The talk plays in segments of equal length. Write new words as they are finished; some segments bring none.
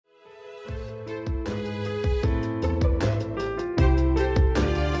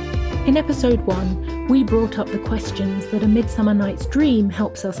In episode 1, we brought up the questions that A Midsummer Night's Dream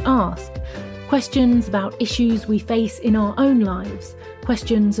helps us ask. Questions about issues we face in our own lives,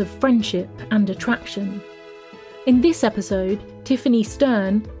 questions of friendship and attraction. In this episode, Tiffany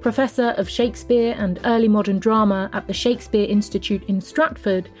Stern, Professor of Shakespeare and Early Modern Drama at the Shakespeare Institute in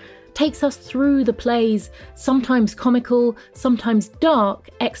Stratford, takes us through the play's sometimes comical, sometimes dark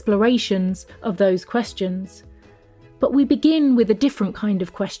explorations of those questions. But we begin with a different kind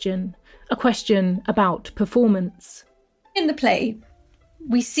of question, a question about performance. In the play,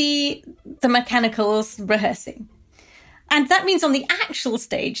 we see the mechanicals rehearsing. And that means on the actual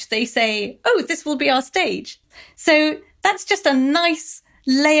stage, they say, oh, this will be our stage. So that's just a nice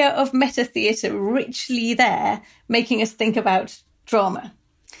layer of meta-theatre richly there, making us think about drama.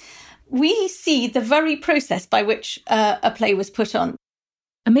 We see the very process by which a play was put on.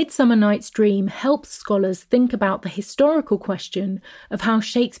 A Midsummer Night's Dream helps scholars think about the historical question of how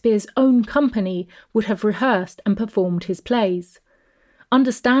Shakespeare's own company would have rehearsed and performed his plays.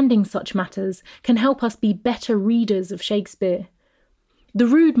 Understanding such matters can help us be better readers of Shakespeare. The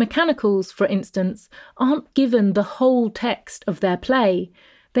rude mechanicals, for instance, aren't given the whole text of their play.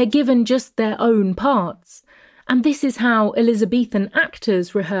 They're given just their own parts. And this is how Elizabethan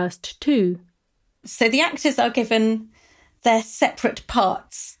actors rehearsed too. So the actors are given their separate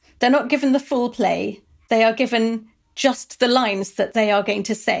parts. They're not given the full play. They are given just the lines that they are going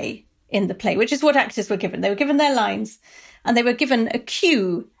to say in the play, which is what actors were given. They were given their lines, and they were given a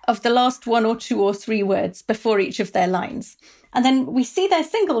cue of the last 1 or 2 or 3 words before each of their lines. And then we see their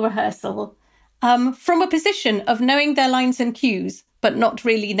single rehearsal from a position of knowing their lines and cues, but not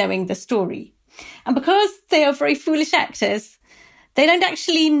really knowing the story. And because they are very foolish actors, they don't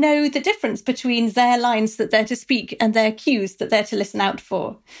actually know the difference between their lines that they're to speak and their cues that they're to listen out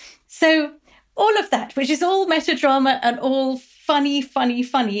for. So all of that, which is all metadrama and all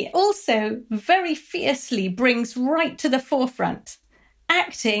funny, also very fiercely brings right to the forefront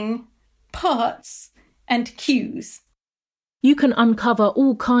acting, parts, and cues. You can uncover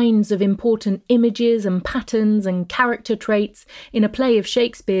all kinds of important images and patterns and character traits in a play of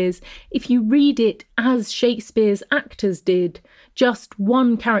Shakespeare's if you read it as Shakespeare's actors did, just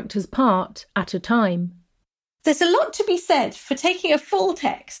one character's part at a time. There's a lot to be said for taking a full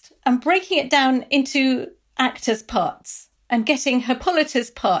text and breaking it down into actors' parts and getting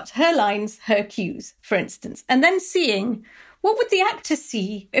Hippolyta's part, her lines, her cues, for instance, and then seeing what would the actor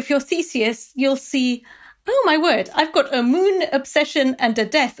see. If you're Theseus, you'll see, oh my word, I've got a moon obsession and a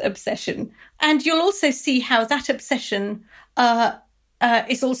death obsession. And you'll also see how that obsession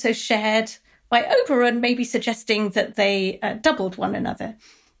is also shared by Oberon, maybe suggesting that they doubled one another.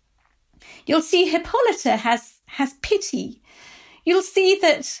 You'll see Hippolyta has pity. You'll see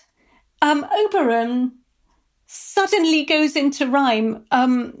that Oberon suddenly goes into rhyme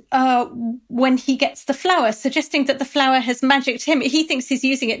when he gets the flower, suggesting that the flower has magicked him. He thinks he's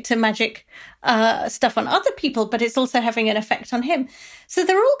using it to magic stuff on other people, but it's also having an effect on him. So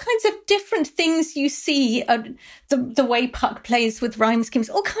there are all kinds of different things you see, the way Puck plays with rhyme schemes,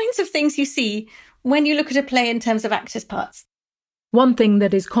 all kinds of things you see when you look at a play in terms of actors' parts. One thing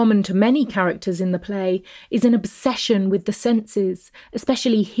that is common to many characters in the play is an obsession with the senses,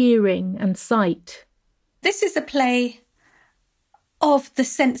 especially hearing and sight. This is a play of the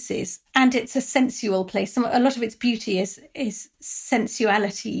senses, and it's a sensual play. A lot of its beauty is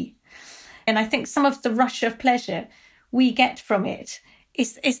sensuality. And I think some of the rush of pleasure we get from it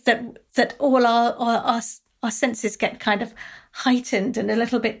is that all our senses get kind of heightened and a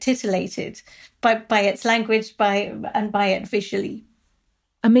little bit titillated by its language and by it visually.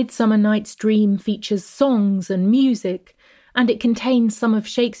 A Midsummer Night's Dream features songs and music, and it contains some of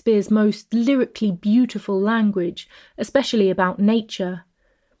Shakespeare's most lyrically beautiful language, especially about nature.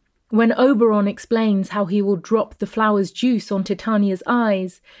 When Oberon explains how he will drop the flower's juice on Titania's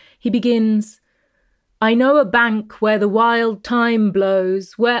eyes, he begins, I know a bank where the wild thyme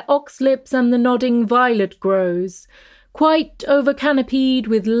blows, where oxlips and the nodding violet grows, quite over-canopied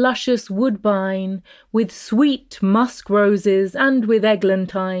with luscious woodbine, with sweet musk roses and with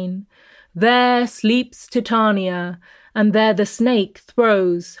eglantine. There sleeps Titania, and there the snake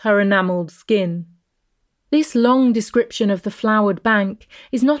throws her enamelled skin. This long description of the flowered bank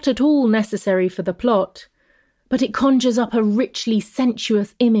is not at all necessary for the plot, but it conjures up a richly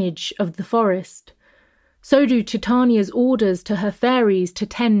sensuous image of the forest. So do Titania's orders to her fairies to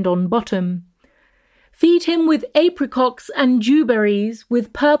tend on Bottom. Feed him with apricots and dewberries,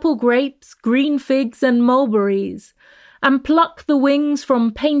 with purple grapes, green figs and mulberries, and pluck the wings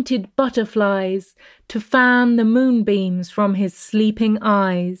from painted butterflies to fan the moonbeams from his sleeping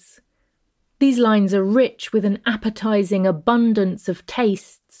eyes. These lines are rich with an appetizing abundance of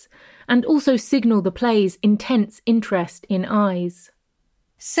tastes, and also signal the play's intense interest in eyes.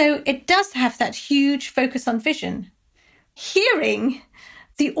 So it does have that huge focus on vision. Hearing,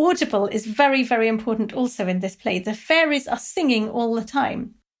 the audible, is very, very important also in this play. The fairies are singing all the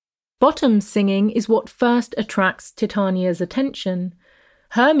time. Bottom's singing is what first attracts Titania's attention.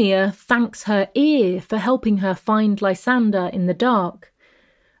 Hermia thanks her ear for helping her find Lysander in the dark.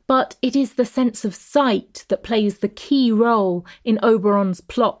 But it is the sense of sight that plays the key role in Oberon's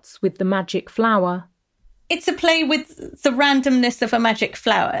plots with the magic flower. It's a play with the randomness of a magic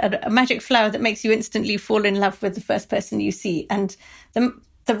flower that makes you instantly fall in love with the first person you see, and the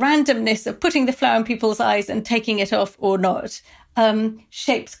randomness of putting the flower in people's eyes and taking it off or not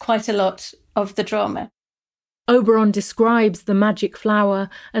shapes quite a lot of the drama. Oberon describes the magic flower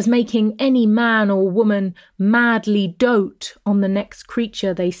as making any man or woman madly dote on the next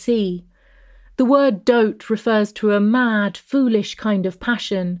creature they see. The word dote refers to a mad, foolish kind of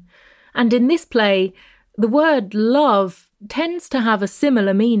passion, and in this play, the word love tends to have a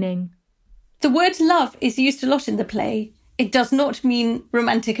similar meaning. The word love is used a lot in the play. It does not mean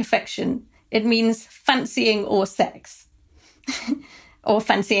romantic affection. It means fancying or sex, or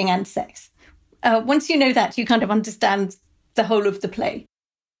fancying and sex. Once you know that, you kind of understand the whole of the play.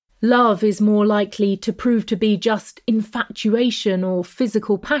 Love is more likely to prove to be just infatuation or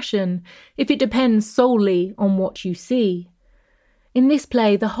physical passion if it depends solely on what you see. In this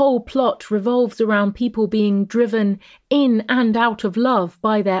play, the whole plot revolves around people being driven in and out of love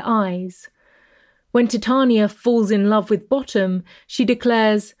by their eyes. When Titania falls in love with Bottom, she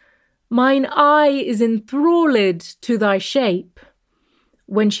declares, "Mine eye is enthralled to thy shape."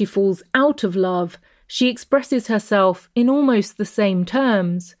 When she falls out of love, she expresses herself in almost the same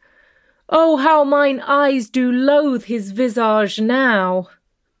terms. "Oh, how mine eyes do loathe his visage now."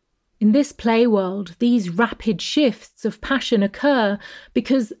 In this play world, these rapid shifts of passion occur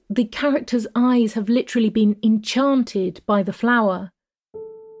because the character's eyes have literally been enchanted by the flower.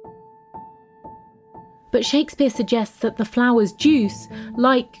 But Shakespeare suggests that the flower's juice,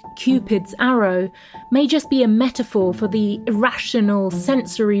 like Cupid's arrow, may just be a metaphor for the irrational,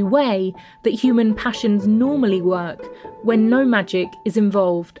 sensory way that human passions normally work when no magic is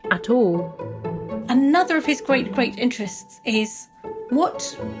involved at all. Another of his great, great interests is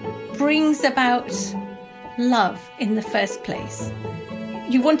what brings about love in the first place.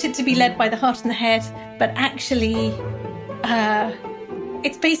 You want it to be led by the heart and the head, but actually,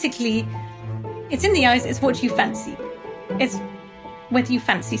 it's in the eyes, it's what you fancy. It's whether you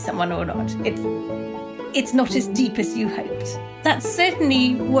fancy someone or not. It's not as deep as you hoped. That's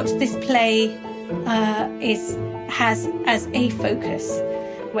certainly what this play has as a focus.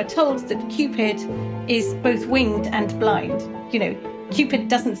 We're told that Cupid is both winged and blind. You know, Cupid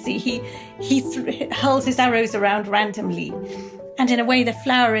doesn't see. He hurls his arrows around randomly. And in a way, the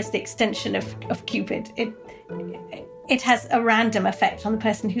flower is the extension of Cupid. It has a random effect on the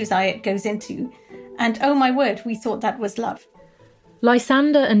person whose eye it goes into. And oh my word, we thought that was love.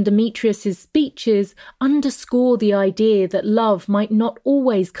 Lysander and Demetrius's speeches underscore the idea that love might not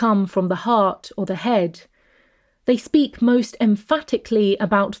always come from the heart or the head. They speak most emphatically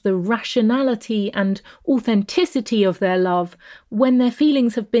about the rationality and authenticity of their love when their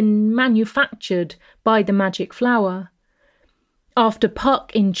feelings have been manufactured by the magic flower. After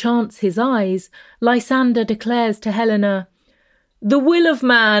Puck enchants his eyes, Lysander declares to Helena, "The will of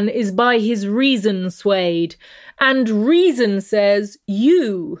man is by his reason swayed, and reason says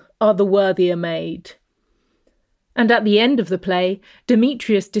you are the worthier maid." And at the end of the play,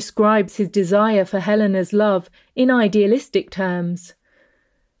 Demetrius describes his desire for Helena's love in idealistic terms.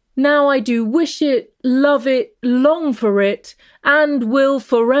 "Now I do wish it, love it, long for it, and will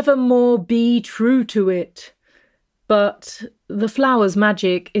forevermore be true to it." But the flower's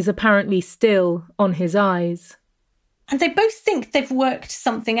magic is apparently still on his eyes. And they both think they've worked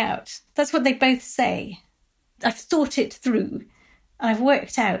something out. That's what they both say. I've thought it through. I've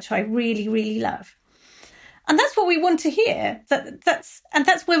worked out who I really, really love. And that's what we want to hear.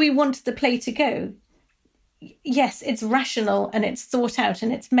 That's where we want the play to go. Yes, it's rational and it's thought out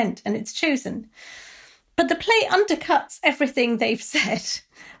and it's meant and it's chosen. But the play undercuts everything they've said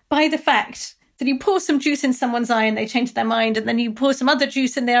by the fact that you pour some juice in someone's eye and they change their mind, and then you pour some other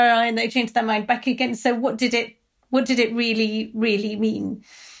juice in their eye and they change their mind back again. So what did it really, really mean?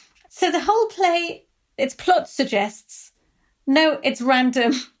 So the whole play, its plot suggests, no, it's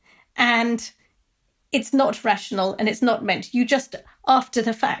random and it's not rational and it's not meant. You just, after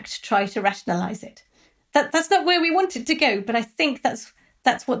the fact, try to rationalise it. That's not where we want it to go, but I think that's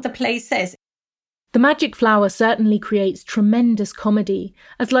what the play says. The magic flower certainly creates tremendous comedy,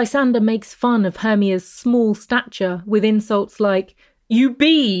 as Lysander makes fun of Hermia's small stature with insults like, You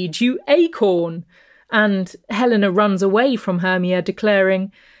bead, you acorn. And Helena runs away from Hermia,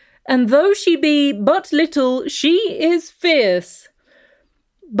 declaring, And though she be but little, she is fierce.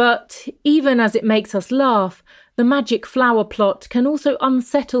 But even as it makes us laugh, the magic flower plot can also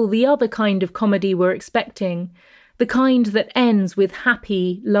unsettle the other kind of comedy we're expecting, the kind that ends with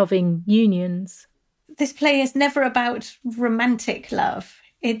happy, loving unions. This play is never about romantic love.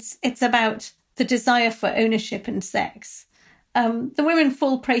 It's about the desire for ownership and sex. The women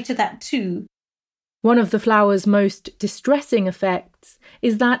fall prey to that too. One of the flower's most distressing effects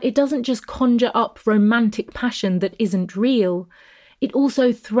is that it doesn't just conjure up romantic passion that isn't real. It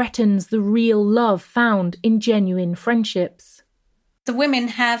also threatens the real love found in genuine friendships. The women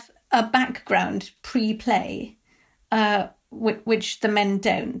have a background pre-play, which the men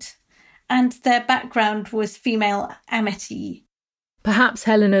don't. And their background was female amity. Perhaps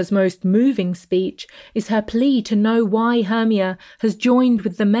Helena's most moving speech is her plea to know why Hermia has joined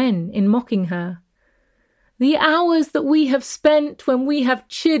with the men in mocking her. The hours that we have spent when we have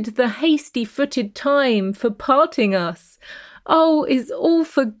chid the hasty-footed time for parting us, oh, is all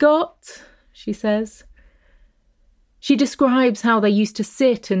forgot, she says. She describes how they used to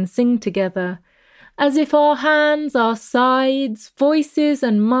sit and sing together, as if our hands, our sides, voices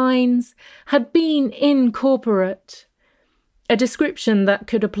and minds had been incorporate. A description that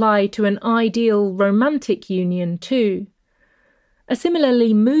could apply to an ideal romantic union too. A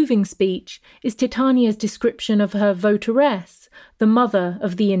similarly moving speech is Titania's description of her votaress, the mother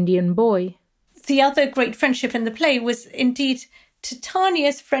of the Indian boy. The other great friendship in the play was indeed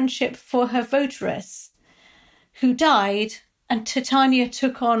Titania's friendship for her votaress, who died, and Titania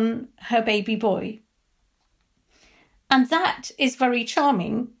took on her baby boy. And that is very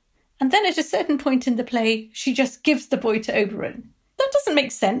charming. And then at a certain point in the play, she just gives the boy to Oberon. That doesn't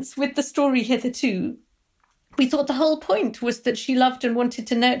make sense with the story hitherto. We thought the whole point was that she loved and wanted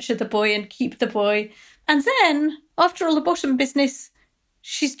to nurture the boy and keep the boy. And then, after all the bottom business,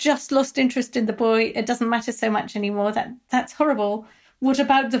 she's just lost interest in the boy. It doesn't matter so much anymore. That's horrible. What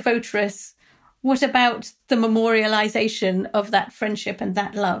about the votaress? What about the memorialization of that friendship and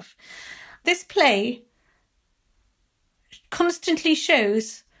that love? This play constantly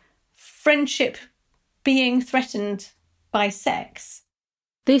shows friendship being threatened by sex.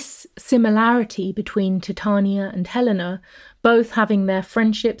 This similarity between Titania and Helena, both having their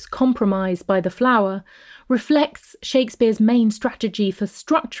friendships compromised by the flower, reflects Shakespeare's main strategy for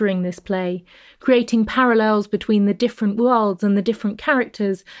structuring this play, creating parallels between the different worlds and the different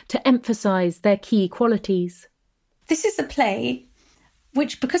characters to emphasise their key qualities. This is a play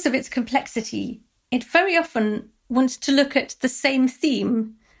which, because of its complexity, it very often wants to look at the same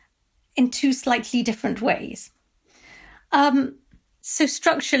theme in two slightly different ways. So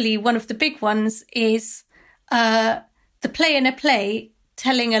structurally, one of the big ones is the play in a play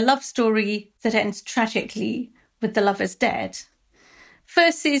telling a love story that ends tragically with the lovers dead,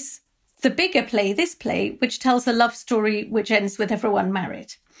 versus the bigger play, this play, which tells a love story which ends with everyone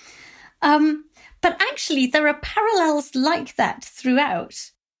married. But actually, there are parallels like that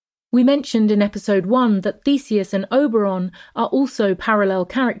throughout. We mentioned in episode 1 that Theseus and Oberon are also parallel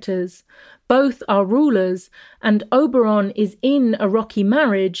characters. Both are rulers, and Oberon is in a rocky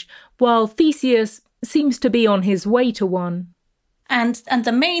marriage, while Theseus seems to be on his way to one. And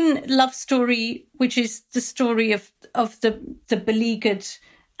the main love story, which is the story of the beleaguered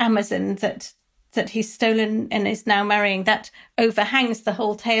Amazon that he's stolen and is now marrying, that overhangs the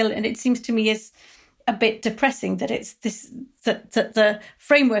whole tale, and it seems to me is a bit depressing that it's this that the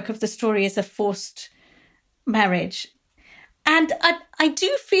framework of the story is a forced marriage. And I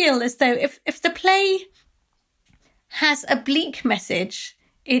do feel as though if the play has a bleak message,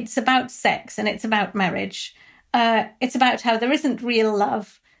 it's about sex and it's about marriage. It's about how there isn't real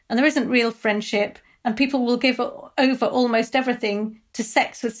love and there isn't real friendship, and people will give over almost everything to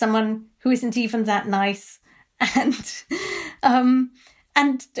sex with someone who isn't even that nice. And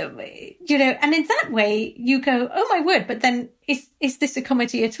you know, and in that way you go, oh my word, but then is this a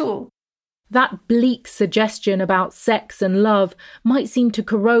comedy at all? That bleak suggestion about sex and love might seem to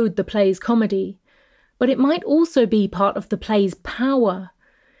corrode the play's comedy, but it might also be part of the play's power.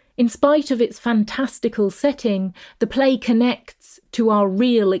 In spite of its fantastical setting, the play connects to our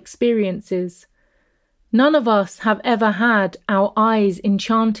real experiences. None of us have ever had our eyes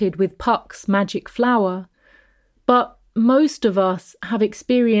enchanted with Puck's magic flower, but most of us have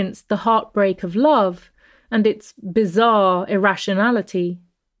experienced the heartbreak of love and its bizarre irrationality.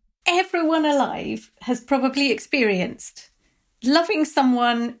 Everyone alive has probably experienced loving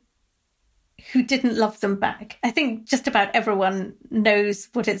someone who didn't love them back. I think just about everyone knows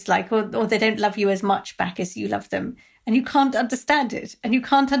what it's like, or they don't love you as much back as you love them. And you can't understand it. And you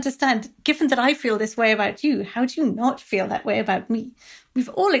can't understand, given that I feel this way about you, how do you not feel that way about me? We've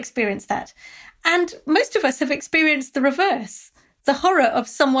all experienced that. And most of us have experienced the reverse, the horror of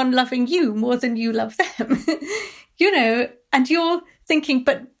someone loving you more than you love them. And you're thinking,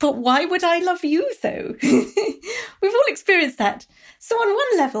 but why would I love you though? We've all experienced that. So on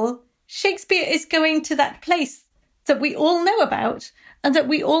one level, Shakespeare is going to that place that we all know about and that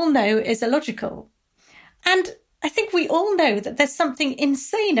we all know is illogical. And I think we all know that there's something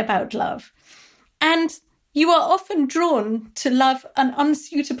insane about love. And you are often drawn to love an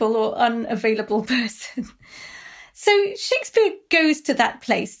unsuitable or unavailable person. So Shakespeare goes to that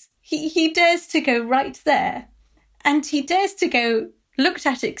place. He dares to go right there. And he dares to go, looked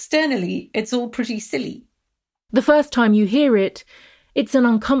at externally, it's all pretty silly. The first time you hear it, it's an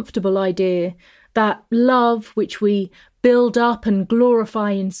uncomfortable idea that love, which we build up and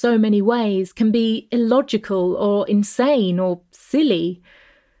glorify in so many ways, can be illogical or insane or silly.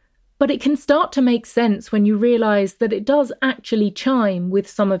 But it can start to make sense when you realise that it does actually chime with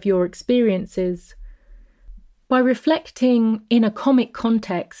some of your experiences. By reflecting in a comic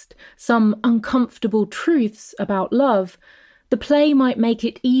context some uncomfortable truths about love, the play might make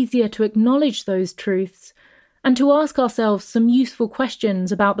it easier to acknowledge those truths and to ask ourselves some useful questions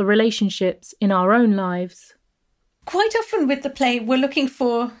about the relationships in our own lives. Quite often with the play, we're looking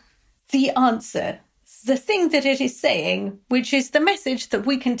for the answer, the thing that it is saying, which is the message that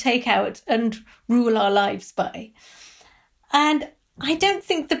we can take out and rule our lives by. And I don't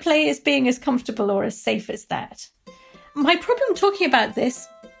think the play is being as comfortable or as safe as that. My problem talking about this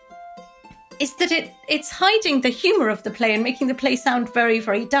is that it's hiding the humour of the play and making the play sound very,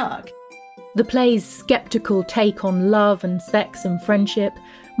 very dark. The play's sceptical take on love and sex and friendship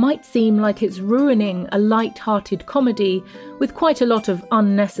might seem like it's ruining a light-hearted comedy with quite a lot of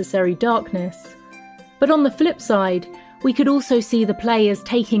unnecessary darkness. But on the flip side, we could also see the play as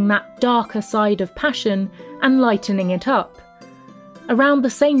taking that darker side of passion and lightening it up. Around the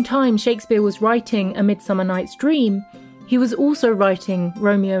same time Shakespeare was writing A Midsummer Night's Dream, he was also writing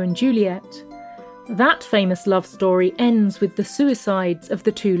Romeo and Juliet. That famous love story ends with the suicides of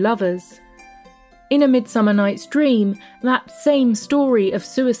the two lovers. In A Midsummer Night's Dream, that same story of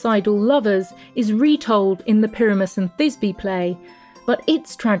suicidal lovers is retold in the Pyramus and Thisbe play, but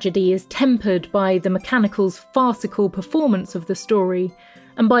its tragedy is tempered by the mechanical's farcical performance of the story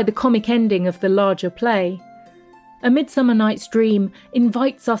and by the comic ending of the larger play. A Midsummer Night's Dream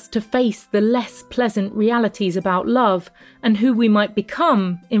invites us to face the less pleasant realities about love and who we might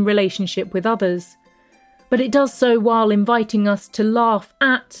become in relationship with others. But it does so while inviting us to laugh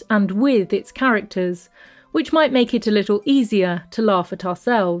at and with its characters, which might make it a little easier to laugh at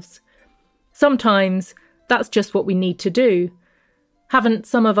ourselves. Sometimes that's just what we need to do. Haven't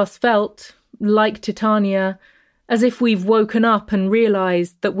some of us felt, like Titania, as if we've woken up and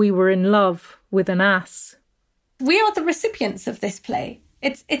realised that we were in love with an ass? We are the recipients of this play.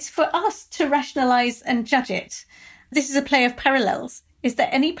 It's for us to rationalise and judge it. This is a play of parallels. Is there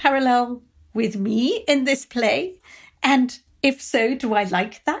any parallel with me in this play? And if so, do I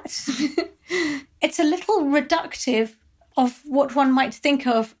like that? It's a little reductive of what one might think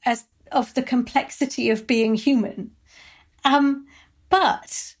of as of the complexity of being human.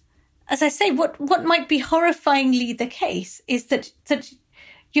 But as I say, what might be horrifyingly the case is that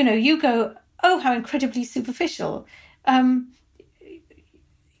you go, oh, how incredibly superficial.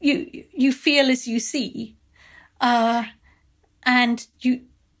 You feel as you see, and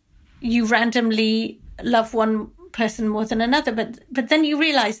you randomly love one person more than another, but then you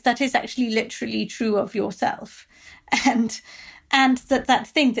realise that is actually literally true of yourself, and that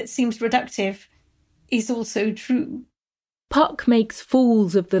thing that seems reductive is also true. Puck makes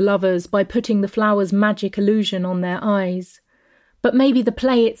fools of the lovers by putting the flower's magic illusion on their eyes. But maybe the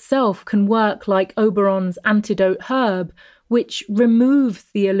play itself can work like Oberon's antidote herb, which removes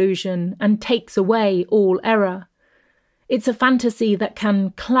the illusion and takes away all error. It's a fantasy that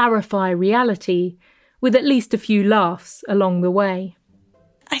can clarify reality, with at least a few laughs along the way.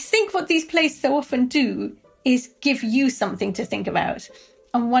 I think what these plays so often do is give you something to think about.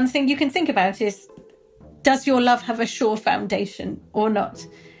 And one thing you can think about is, does your love have a sure foundation or not?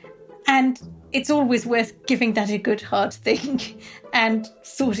 And it's always worth giving that a good hard think and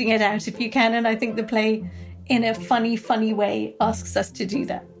sorting it out if you can. And I think the play, in a funny way, asks us to do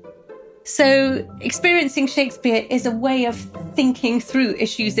that. So experiencing Shakespeare is a way of thinking through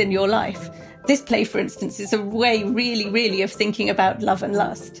issues in your life. This play, for instance, is a way really of thinking about love and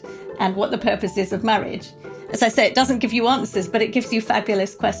lust and what the purpose is of marriage. As I say, it doesn't give you answers, but it gives you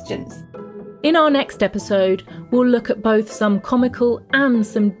fabulous questions. In our next episode, we'll look at both some comical and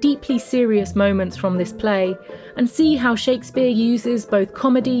some deeply serious moments from this play, and see how Shakespeare uses both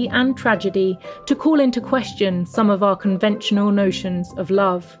comedy and tragedy to call into question some of our conventional notions of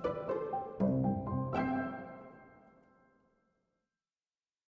love.